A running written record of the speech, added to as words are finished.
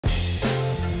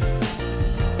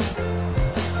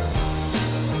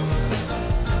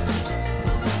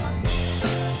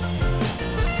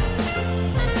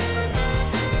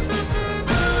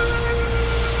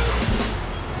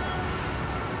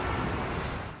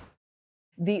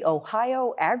The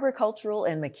Ohio Agricultural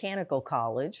and Mechanical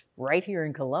College, right here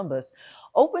in Columbus,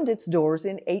 opened its doors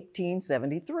in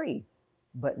 1873,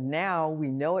 but now we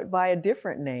know it by a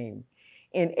different name.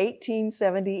 In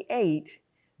 1878,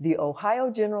 the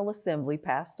Ohio General Assembly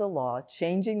passed a law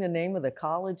changing the name of the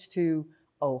college to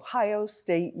Ohio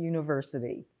State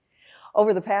University.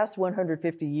 Over the past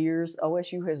 150 years,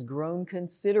 OSU has grown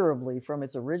considerably from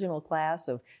its original class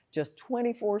of just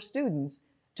 24 students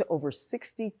to over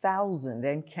 60,000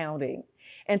 and counting.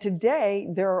 And today,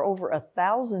 there are over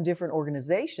 1,000 different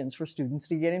organizations for students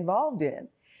to get involved in.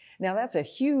 Now, that's a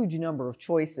huge number of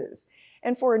choices.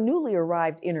 And for a newly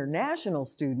arrived international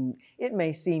student, it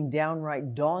may seem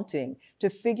downright daunting to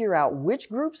figure out which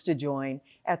groups to join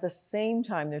at the same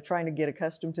time they're trying to get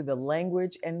accustomed to the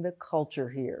language and the culture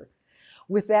here.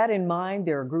 With that in mind,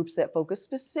 there are groups that focus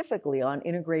specifically on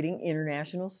integrating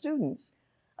international students.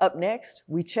 Up next,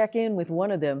 we check in with one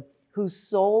of them whose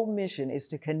sole mission is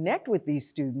to connect with these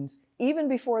students even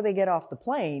before they get off the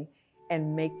plane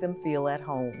and make them feel at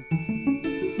home.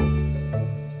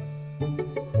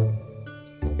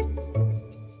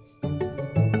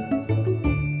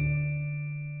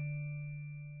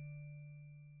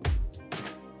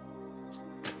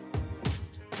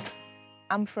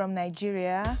 I'm from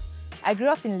Nigeria. I grew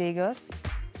up in Lagos.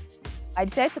 I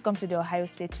decided to come to the Ohio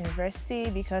State University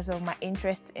because of my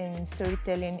interest in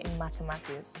storytelling in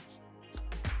mathematics.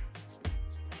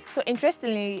 So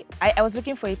interestingly, I was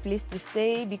looking for a place to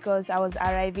stay because I was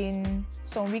arriving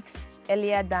some weeks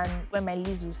earlier than when my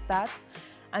lease would start.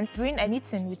 And during a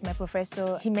meeting with my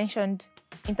professor, he mentioned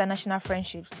international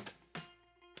friendships.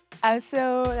 And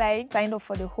so signed up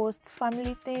for the host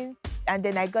family thing. And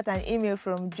then I got an email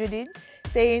from Judith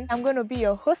saying, I'm going to be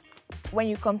your host when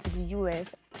you come to the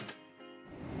US.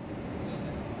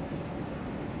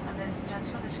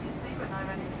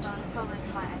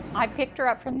 I picked her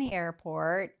up from the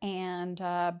airport and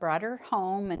brought her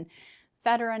home and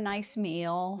fed her a nice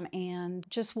meal and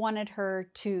just wanted her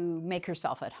to make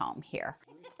herself at home here.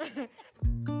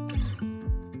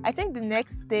 I think the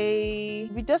next day,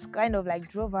 we just kind of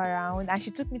drove around and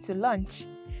she took me to lunch.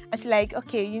 And she's like,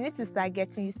 okay, you need to start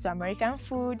getting used to American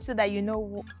food so that you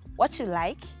know what you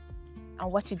like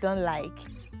and what you don't like.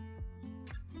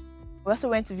 We also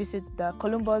went to visit the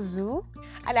Columbus Zoo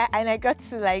and I got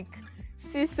to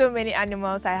see so many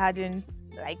animals I hadn't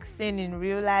seen in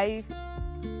real life.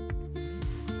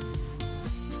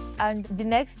 And the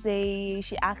next day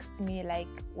she asked me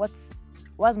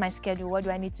what's my schedule, what do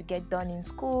I need to get done in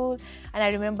school? And I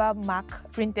remember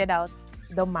Mark printed out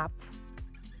the map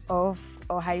of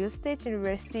Ohio State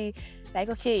University.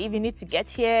 Okay, if you need to get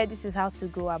here, this is how to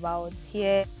go about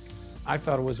here. I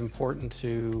thought it was important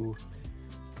to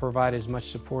provide as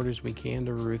much support as we can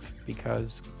to Ruth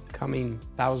because coming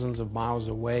thousands of miles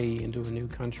away into a new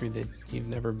country that you've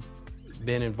never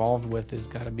been involved with has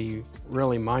got to be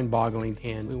really mind-boggling,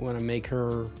 and we want to make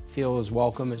her feel as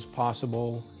welcome as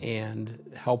possible and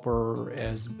help her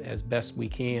as best we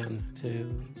can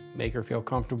to make her feel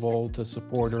comfortable, to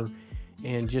support her,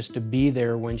 and just to be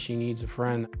there when she needs a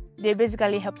friend. They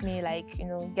basically helped me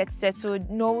get settled,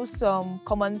 know some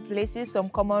common places, some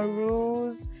common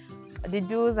rules, the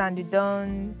do's and the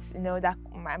don'ts, that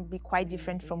might be quite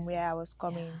different from where I was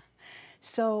coming.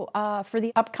 So for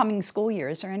the upcoming school year,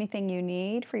 is there anything you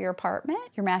need for your apartment?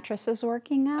 Your mattress is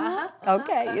working out?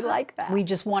 Okay, you like that. We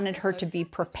just wanted her to be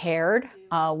prepared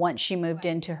once she moved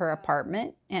into her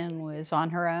apartment and was on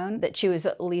her own, that she was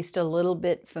at least a little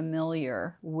bit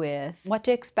familiar with what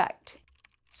to expect.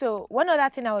 So one other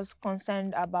thing I was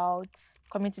concerned about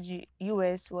coming to the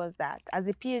US was that as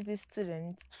a PhD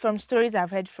student, from stories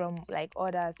I've heard from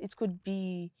others, it could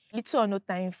be little or no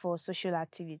time for social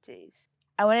activities.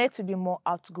 I wanted to be more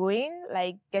outgoing,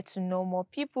 get to know more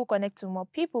people, connect to more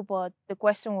people, but the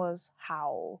question was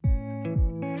how?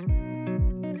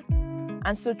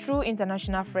 And so through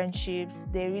international friendships,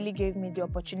 they really gave me the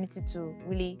opportunity to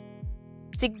really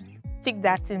tick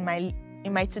that in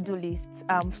my to-do list.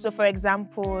 So for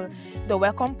example, the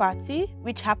welcome party,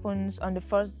 which happens on the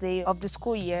first day of the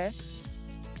school year,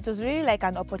 it was really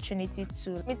an opportunity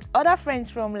to meet other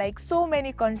friends from so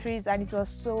many countries, and it was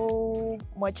so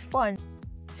much fun.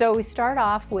 So we start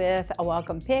off with a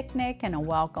welcome picnic and a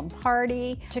welcome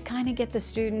party to kind of get the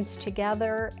students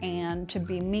together and to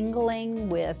be mingling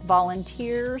with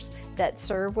volunteers that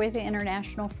serve with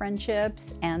international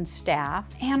friendships and staff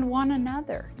and one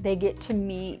another. They get to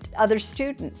meet other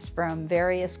students from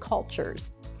various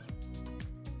cultures.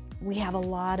 We have a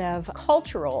lot of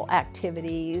cultural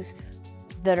activities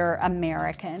that are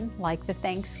American, like the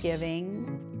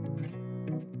Thanksgiving,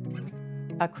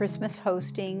 a Christmas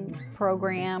hosting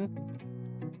program.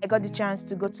 I got the chance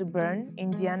to go to Bern,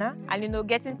 Indiana, and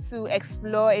getting to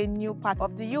explore a new part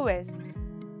of the US,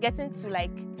 getting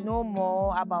to know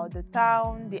more about the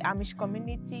town, the Amish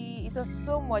community. It was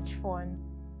so much fun.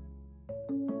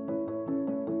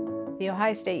 The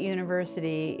Ohio State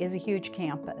University is a huge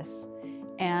campus,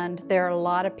 and there are a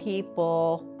lot of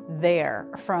people there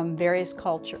from various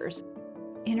cultures.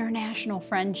 International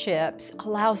friendships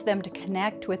allows them to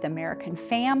connect with American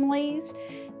families,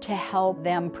 to help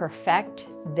them perfect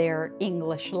their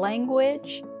English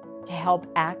language, to help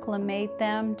acclimate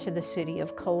them to the city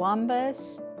of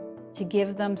Columbus, to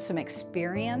give them some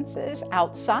experiences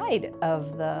outside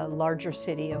of the larger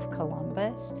city of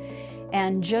Columbus,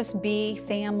 and just be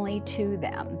family to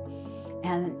them.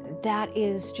 And that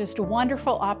is just a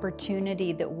wonderful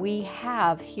opportunity that we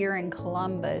have here in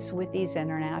Columbus with these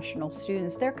international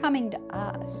students. They're coming to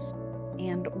us,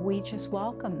 and we just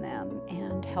welcome them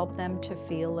and help them to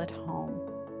feel at home.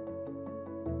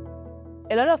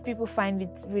 A lot of people find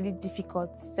it really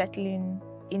difficult settling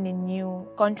in a new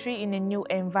country, in a new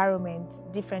environment,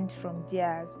 different from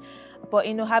theirs. But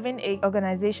having an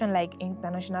organization like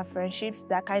International Friendships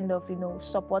that kind of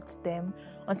supports them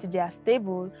until they are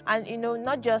stable, and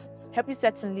not just help you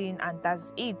settle in and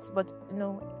that's it, but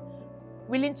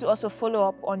willing to also follow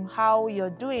up on how you're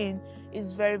doing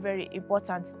is very, very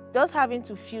important. Just having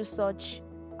to feel such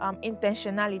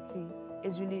intentionality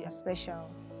is really special,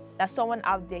 that someone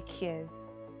out there cares.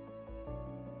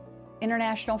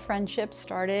 International Friendship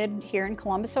started here in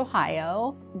Columbus,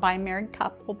 Ohio by a married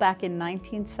couple back in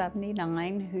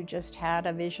 1979 who just had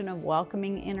a vision of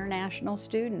welcoming international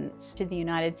students to the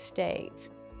United States.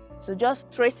 So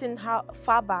just tracing how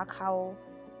far back how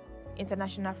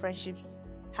International Friendships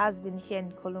has been here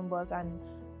in Columbus and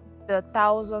the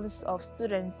thousands of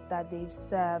students that they've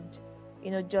served,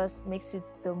 just makes it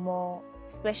the more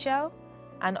special,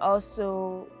 and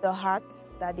also the heart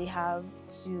that they have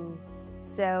to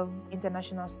serve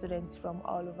international students from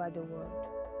all over the world.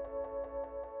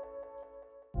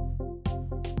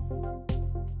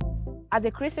 As a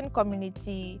Christian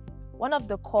community, one of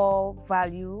the core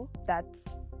values that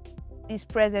is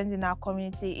present in our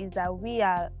community is that we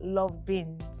are love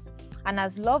beings. And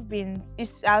as love beings,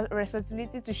 it's our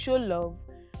responsibility to show love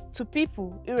to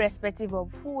people, irrespective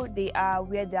of who they are,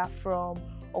 where they are from,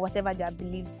 or whatever their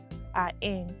beliefs are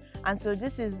in. And so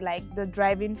this is the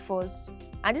driving force.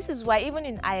 And this is why even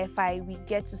in IFI, we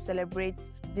get to celebrate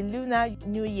the Lunar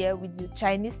New Year with the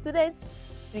Chinese students.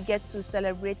 We get to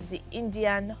celebrate the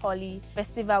Indian Holi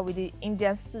Festival with the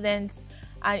Indian students.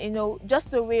 And,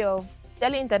 just a way of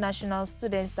telling international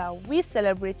students that we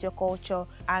celebrate your culture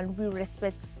and we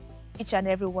respect each and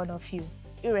every one of you,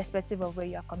 irrespective of where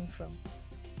you are coming from.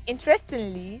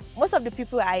 Interestingly, most of the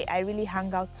people I really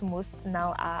hang out to most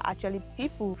now are actually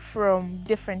people from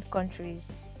different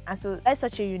countries. And so that's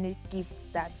such a unique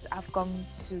gift that I've come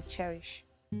to cherish.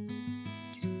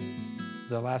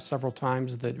 The last several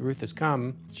times that Ruth has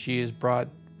come, she has brought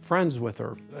friends with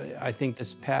her. I think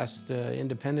this past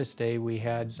Independence Day we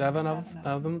had seven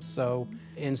of them. So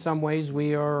in some ways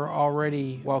we are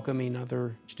already welcoming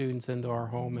other students into our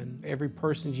home, and every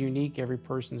person's unique, every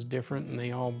person's different, and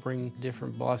they all bring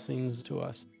different blessings to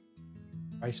us.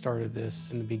 I started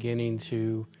this in the beginning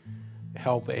to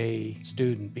help a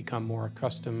student become more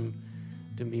accustomed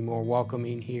to be more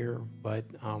welcoming here, but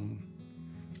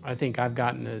I think I've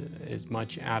gotten as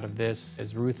much out of this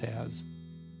as Ruth has.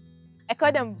 I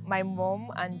call them my mom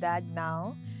and dad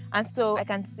now, and so I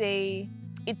can say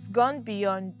it's gone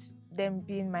beyond them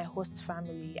being my host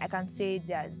family. I can say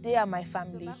that they are my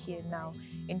family here now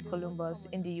in Columbus,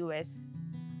 in the US.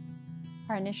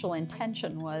 Our initial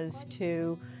intention was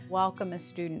to welcome a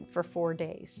student for 4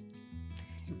 days.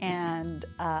 And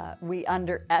we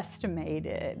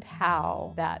underestimated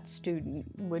how that student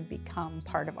would become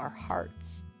part of our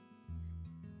hearts.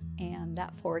 And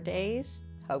that 4 days,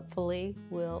 hopefully,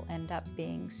 will end up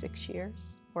being 6 years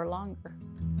or longer.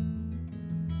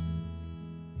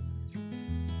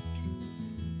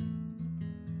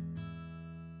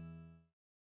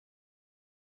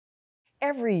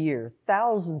 Every year,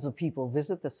 thousands of people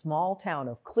visit the small town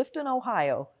of Clifton,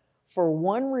 Ohio, for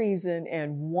one reason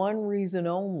and one reason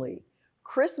only: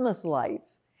 Christmas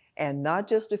lights. And not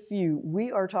just a few,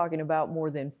 we are talking about more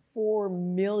than 4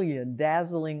 million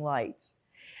dazzling lights.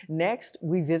 Next,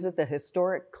 we visit the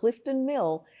historic Clifton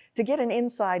Mill to get an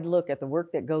inside look at the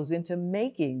work that goes into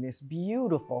making this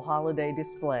beautiful holiday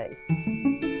display.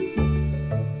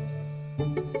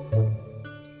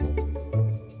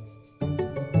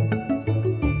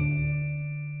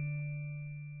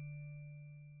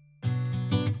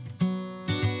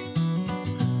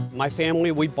 My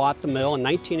family, we bought the mill in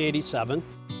 1987.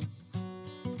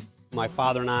 My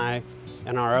father and I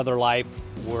and our other life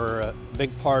were a big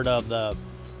part of the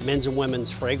men's and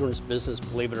women's fragrance business,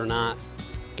 believe it or not.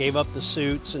 Gave up the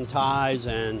suits and ties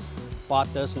and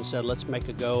bought this and said, let's make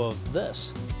a go of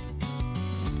this.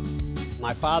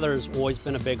 My father's always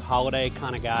been a big holiday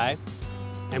kind of guy,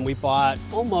 and we bought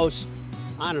almost,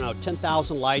 I don't know,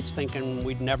 10,000 lights thinking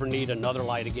we'd never need another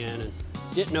light again, and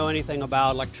didn't know anything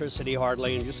about electricity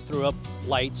hardly, and just threw up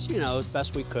lights, you know, as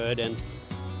best we could. And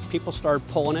people started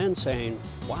pulling in saying,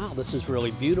 wow, this is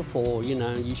really beautiful, you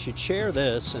know, you should share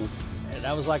this. And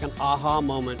that was like an aha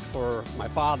moment for my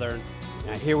father.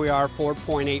 And here we are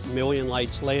 4.8 million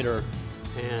lights later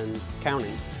and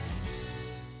counting.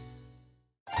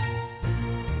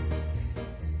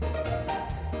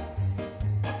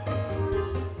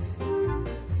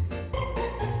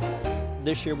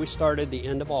 This year we started the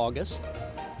end of August.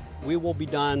 We will be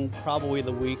done probably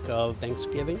the week of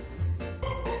Thanksgiving.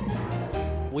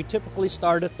 We typically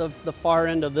start at the far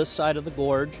end of this side of the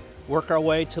gorge, work our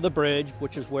way to the bridge,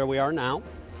 which is where we are now.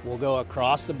 We'll go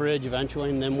across the bridge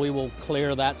eventually, and then we will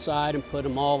clear that side and put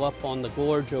them all up on the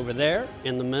gorge over there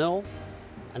in the mill.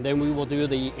 And then we will do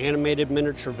the animated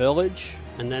miniature village,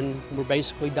 and then we're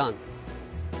basically done.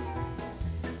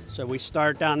 So we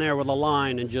start down there with a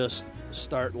line and just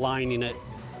start lining it.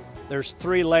 There's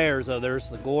 3 layers though. There's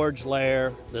the gorge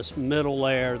layer, this middle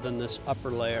layer, then this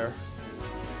upper layer.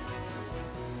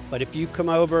 But if you come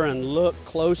over and look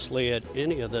closely at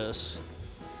any of this,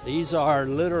 these are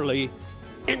literally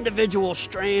individual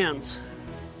strands.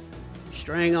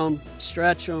 String them,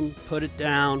 stretch them, put it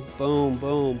down, boom,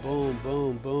 boom, boom,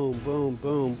 boom, boom, boom,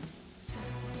 boom.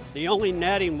 The only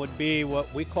netting would be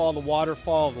what we call the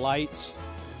waterfall of lights.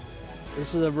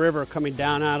 This is a river coming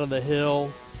down out of the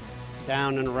hill,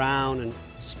 down and around, and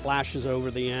splashes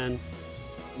over the end,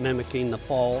 mimicking the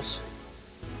falls.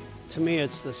 To me,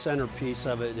 it's the centerpiece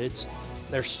of it.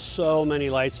 There's so many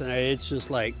lights in there, it's just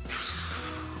like...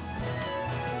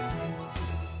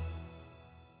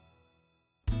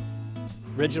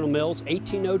 Original mill's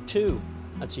 1802.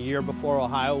 That's a year before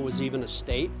Ohio was even a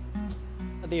state.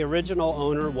 The original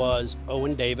owner was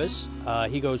Owen Davis.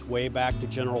 He goes way back to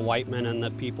General Whiteman and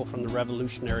the people from the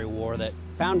Revolutionary War that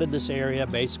founded this area,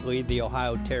 basically the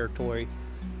Ohio Territory,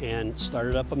 and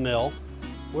started up a mill.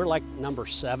 We're like number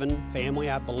 7 family,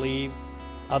 I believe.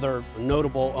 Other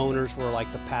notable owners were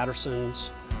like the Pattersons,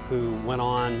 who went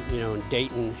on, you know, in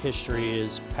Dayton history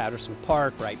is Patterson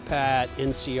Park, Wright Pat,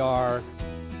 NCR.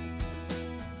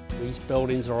 These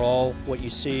buildings are all, what you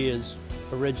see is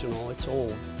original, it's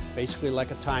old. Basically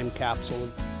like a time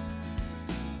capsule.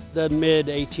 The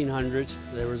mid-1800s,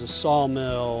 there was a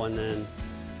sawmill, and then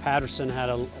Patterson had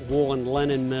a wool and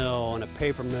linen mill, and a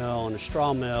paper mill, and a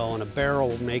straw mill, and a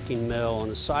barrel making mill,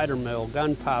 and a cider mill,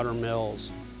 gunpowder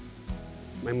mills.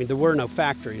 I mean, there were no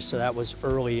factories, so that was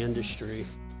early industry.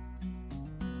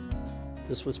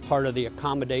 This was part of the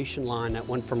accommodation line that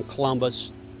went from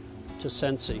Columbus to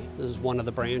Cincy. This is one of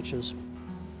the branches.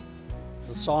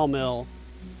 The sawmill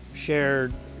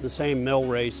shared the same mill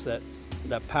race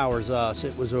that powers us.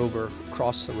 It was over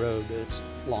across the road. It's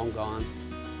long gone.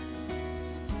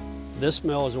 This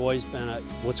mill has always been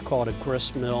what's called a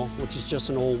grist mill, which is just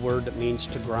an old word that means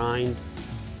to grind.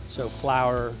 So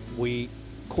flour, wheat,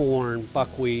 corn,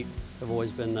 buckwheat have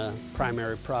always been the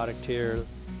primary product here.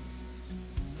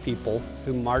 People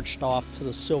who marched off to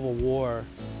the Civil War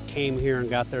came here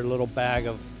and got their little bag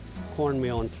of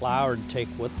cornmeal and flour to take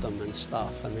with them and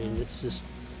stuff. I mean, it's just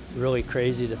really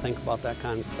crazy to think about that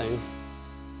kind of thing.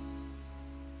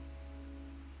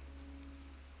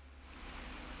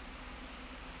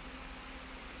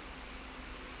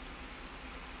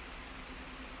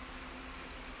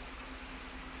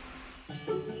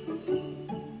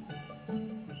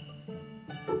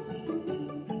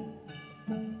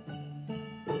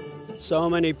 So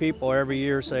many people every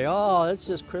year say, oh, it's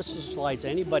just Christmas lights,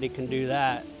 anybody can do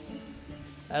that.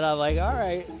 And I'm like, all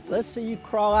right, let's see you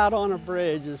crawl out on a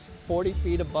bridge that's 40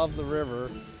 feet above the river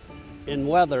in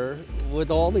weather with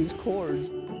all these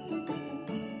cords.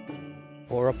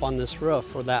 Or up on this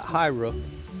roof, or that high roof.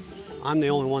 I'm the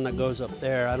only one that goes up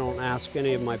there. I don't ask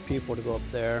any of my people to go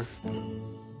up there.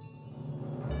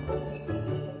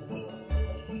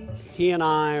 He and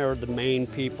I are the main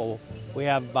people. We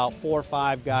have about 4 or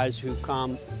 5 guys who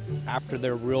come after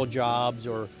their real jobs,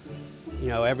 or, you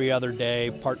know, every other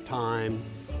day, part-time,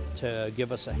 to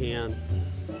give us a hand.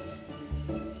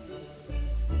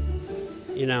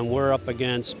 You know, we're up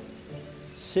against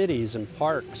cities and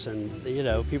parks and, you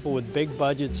know, people with big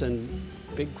budgets and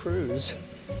big crews.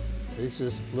 This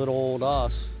is little old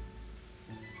us.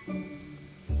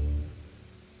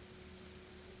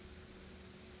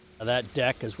 That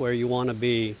deck is where you want to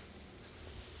be.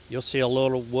 You'll see a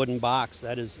little wooden box.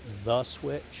 That is the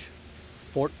switch.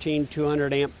 14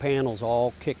 200 amp panels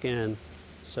all kick in.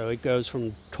 So it goes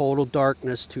from total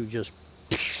darkness to just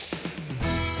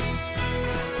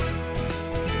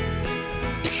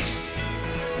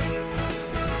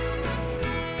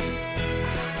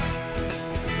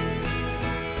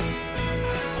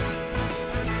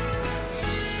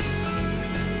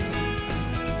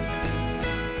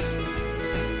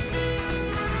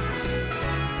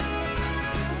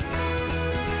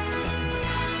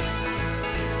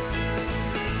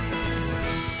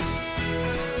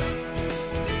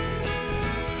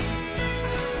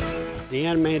the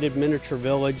animated miniature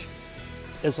village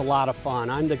is a lot of fun.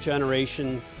 I'm the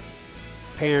generation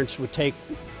parents would take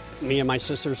me and my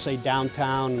sister, say,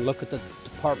 downtown and look at the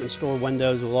department store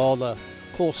windows with all the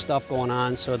cool stuff going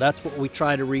on. So that's what we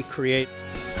try to recreate.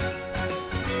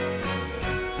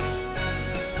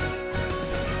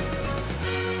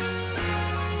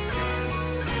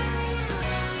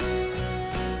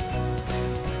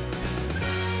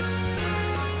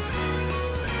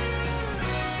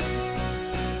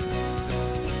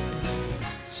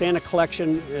 Santa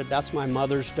collection, that's my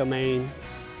mother's domain.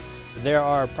 There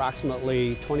are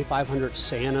approximately 2,500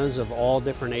 Santas of all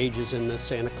different ages in the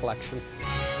Santa collection.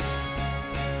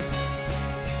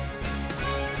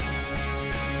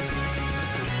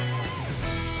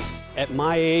 At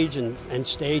my age and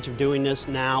stage of doing this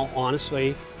now,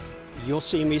 honestly, you'll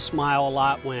see me smile a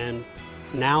lot when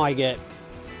now I get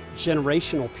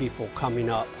generational people coming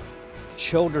up,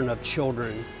 children of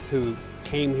children who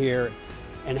came here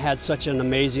and had such an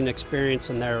amazing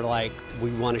experience, and they're like, we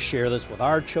want to share this with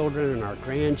our children and our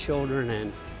grandchildren,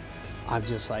 and I'm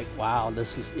just like, wow,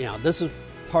 this is, this is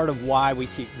part of why we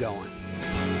keep going.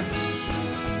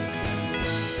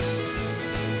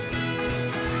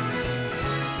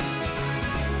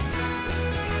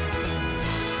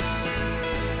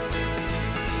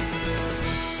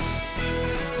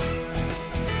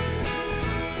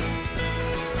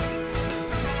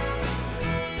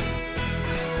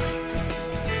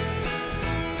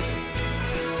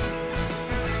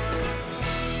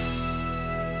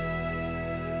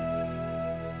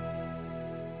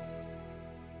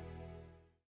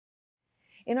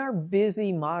 In our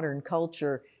busy modern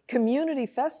culture, community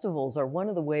festivals are one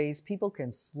of the ways people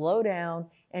can slow down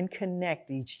and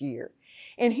connect each year.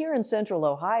 And here in Central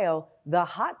Ohio, the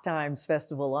Hot Times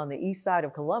Festival on the east side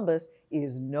of Columbus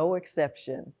is no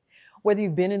exception. Whether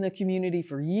you've been in the community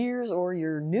for years or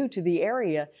you're new to the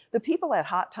area, the people at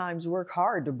Hot Times work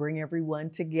hard to bring everyone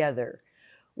together.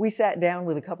 We sat down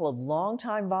with a couple of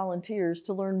longtime volunteers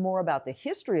to learn more about the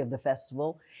history of the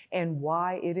festival and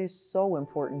why it is so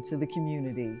important to the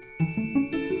community.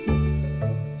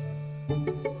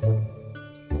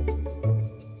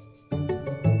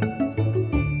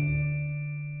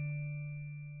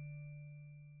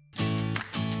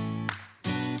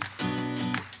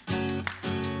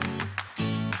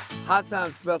 Hot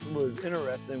Times Festival is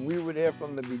interesting. We were there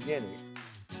from the beginning.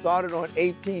 Started on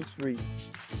 18th Street.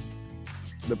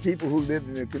 The people who lived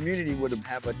in the community would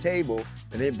have a table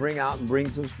and they'd bring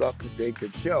some stuff that they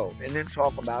could show and then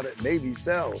talk about it, maybe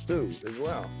sell too as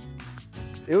well.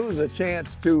 It was a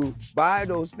chance to buy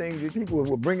those things that people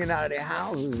were bringing out of their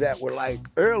houses that were like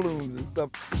heirlooms and stuff.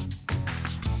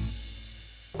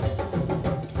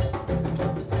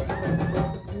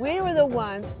 We were the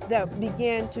ones that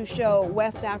began to show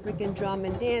West African drum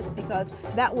and dance because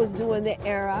that was during the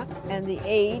era and the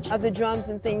age of the drums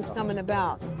and things coming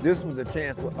about. This was a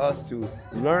chance for us to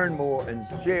learn more and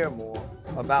share more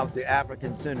about the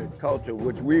African-centered culture,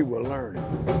 which we were learning.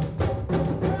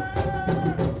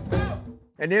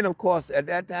 And then, of course, at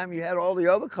that time, you had all the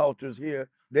other cultures here.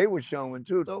 They were showing,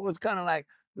 too. So it was kind of like,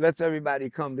 let's everybody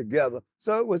come together.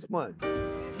 So it was fun.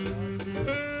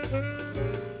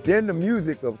 Then the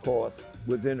music, of course,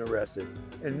 was interesting.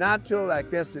 And not till, I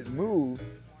guess, it moved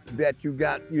that you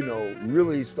got,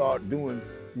 really start doing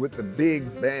with the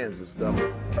big bands and stuff.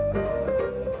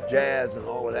 Jazz and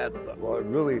all of that stuff. Well, it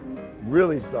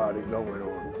really started going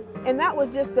on. And that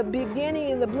was just the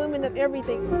beginning and the blooming of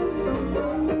everything.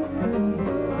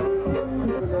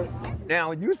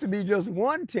 Now, it used to be just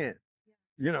one tent,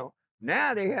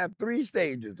 Now they have 3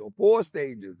 stages or 4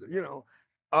 stages,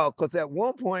 because at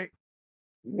one point,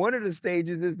 one of the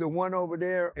stages is the one over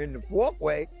there in the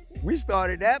walkway. We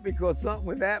started that because something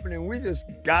was happening. We just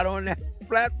got on that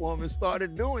platform and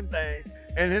started doing things.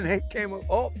 And then they came up,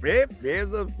 oh,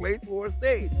 there's a place for a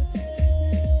stage.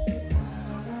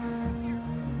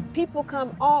 People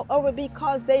come all over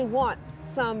because they want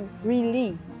some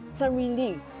relief, some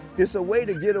release. It's a way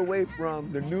to get away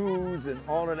from the news and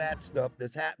all of that stuff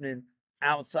that's happening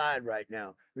outside right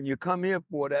now. When you come here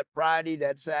for that Friday,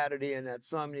 that Saturday, and that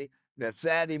Sunday, that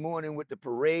Saturday morning with the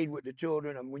parade with the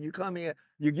children, and when you come here,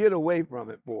 you get away from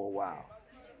it for a while.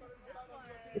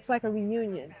 It's like a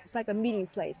reunion. It's like a meeting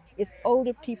place. It's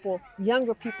older people,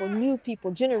 younger people, new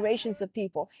people, generations of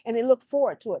people, and they look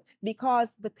forward to it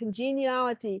because the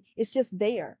congeniality is just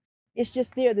there. It's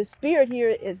just there. The spirit here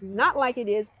is not like it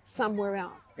is somewhere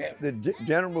else. The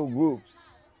general groups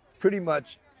pretty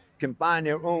much can find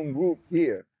their own group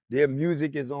here. Their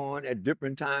music is on at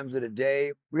different times of the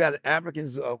day. We got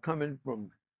Africans coming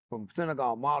from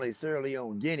Senegal, Mali, Sierra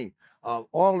Leone, Guinea,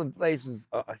 all the places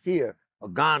here,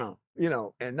 Ghana, you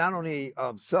know, and not only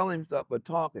selling stuff, but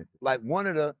talking. Like one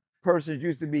of the persons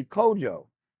used to be Kojo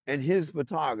and his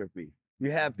photography.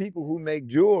 You have people who make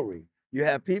jewelry. You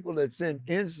have people that send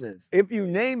incense. If you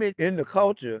name it in the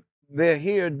culture, they're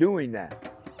here doing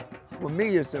that. For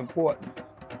me, it's important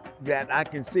that I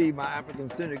can see my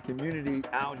African-centered community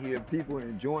out here, people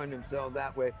enjoying themselves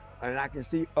that way, and I can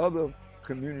see other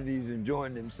communities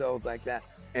enjoying themselves like that.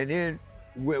 And then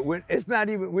it's not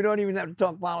even, we don't even have to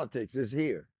talk politics, it's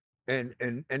here. And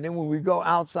then when we go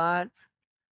outside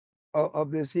of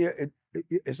this here,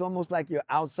 it's almost like you're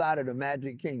outside of the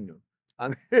Magic Kingdom. I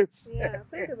mean,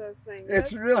 Think of those things.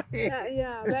 It's really,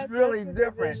 it's really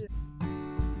different.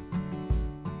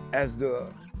 As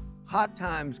the Hot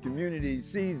Times community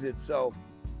sees itself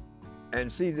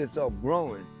and sees itself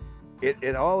growing,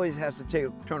 it always has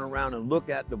to turn around and look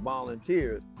at the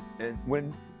volunteers. And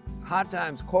when Hot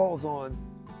Times calls on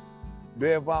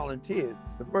their volunteers,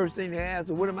 the first thing they ask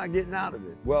is, what am I getting out of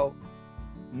it? Well,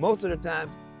 most of the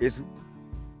time, it's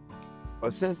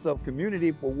a sense of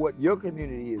community for what your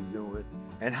community is doing,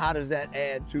 and how does that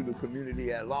add to the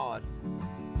community at large.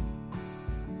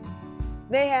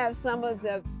 They have some of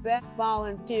the best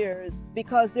volunteers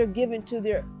because they're given to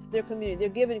their community. They're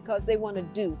given because they want to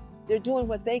do. They're doing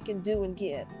what they can do and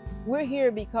give. We're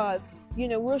here because, you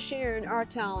know, we're sharing our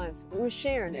talents. We're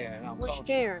sharing it. We're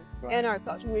sharing, and our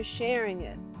culture, we're sharing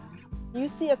it. You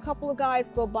see a couple of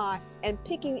guys go by and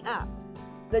picking up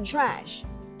the trash,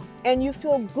 and you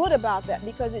feel good about that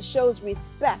because it shows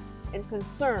respect and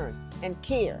concern and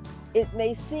care. It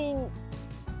may seem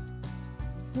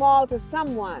small to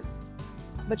someone,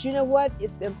 but you know what?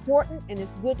 It's important and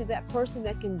it's good to that person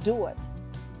that can do it.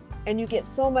 And you get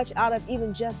so much out of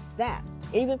even just that.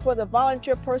 Even for the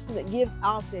volunteer person that gives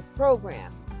out the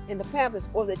programs and the pamphlets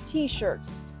or the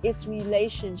t-shirts, it's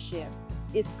relationship,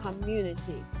 it's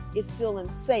community, it's feeling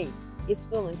safe, it's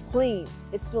feeling clean,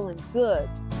 it's feeling good.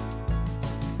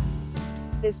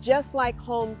 It's just like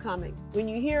homecoming. When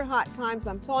you hear Hot Times,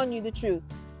 I'm telling you the truth,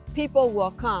 people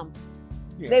will come.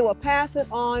 Yeah. They will pass it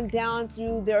on down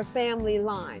through their family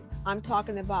line. I'm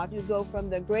talking about, you go from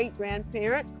the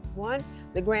great-grandparent,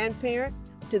 the grandparent,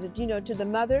 to the, you know, to the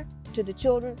mother, to the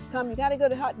children. Come, you gotta go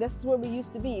to Hot, this is where we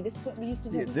used to be. This is what we used to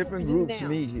do. Yeah, different groups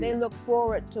meet here. They look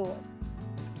forward to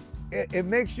it. It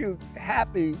makes you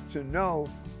happy to know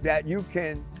that you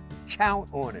can count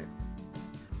on it.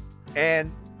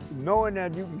 And knowing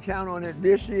that you can count on it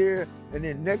this year, and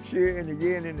then next year, and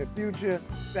again in the future,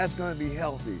 that's gonna be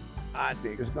healthy. I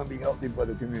think it's gonna be healthy for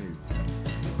the community.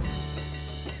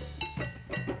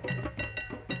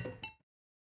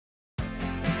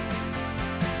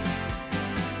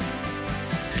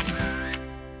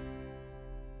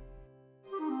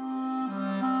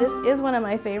 This is one of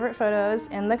my favorite photos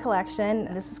in the collection.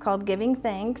 This is called Giving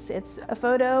Thanks. It's a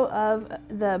photo of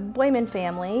the Boyman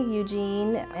family,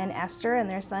 Eugene and Esther and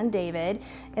their son David,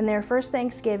 in their first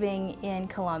Thanksgiving in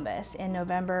Columbus in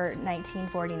November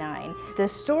 1949. The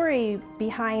story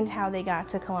behind how they got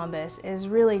to Columbus is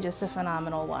really just a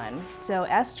phenomenal one. So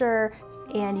Esther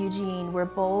and Eugene were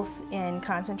both in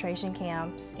concentration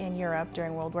camps in Europe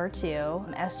during World War II.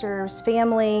 Esther's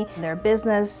family, their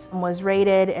business was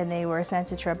raided and they were sent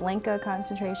to Treblinka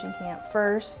concentration camp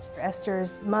first.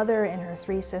 Esther's mother and her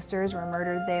 3 sisters were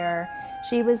murdered there.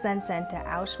 She was then sent to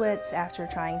Auschwitz after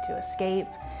trying to escape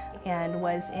and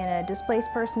was in a displaced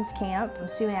persons camp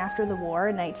soon after the war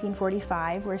in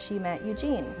 1945 where she met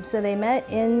Eugene. So they met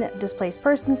in displaced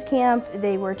persons camp.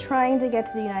 They were trying to get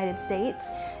to the United States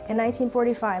in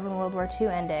 1945 when World War II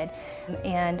ended,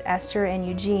 and Esther and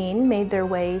Eugene made their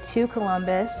way to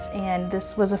Columbus, and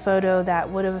this was a photo that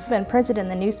would have been printed in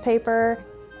the newspaper.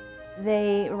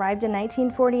 They arrived in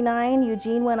 1949.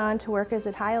 Eugene went on to work as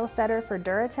a tile setter for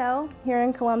Duratel here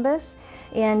in Columbus,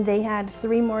 and they had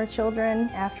 3 more children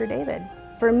after David.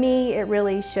 For me, it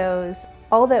really shows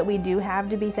all that we do have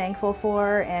to be thankful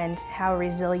for and how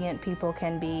resilient people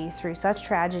can be through such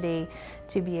tragedy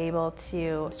to be able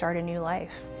to start a new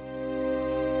life.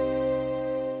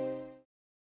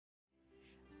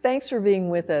 Thanks Thanks for being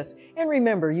with us. And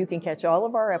remember, you can catch all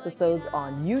of our episodes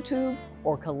on YouTube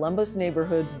or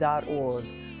columbusneighborhoods.org.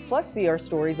 Plus, see our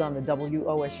stories on the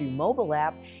WOSU mobile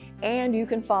app, and you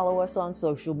can follow us on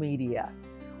social media.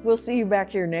 We'll see you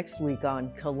back here next week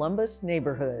on Columbus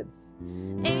Neighborhoods.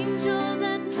 Angels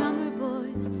and drummer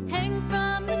boys hang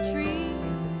from the tree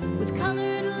with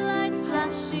colored lights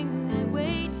flashing. They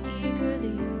wait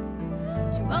eagerly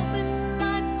to open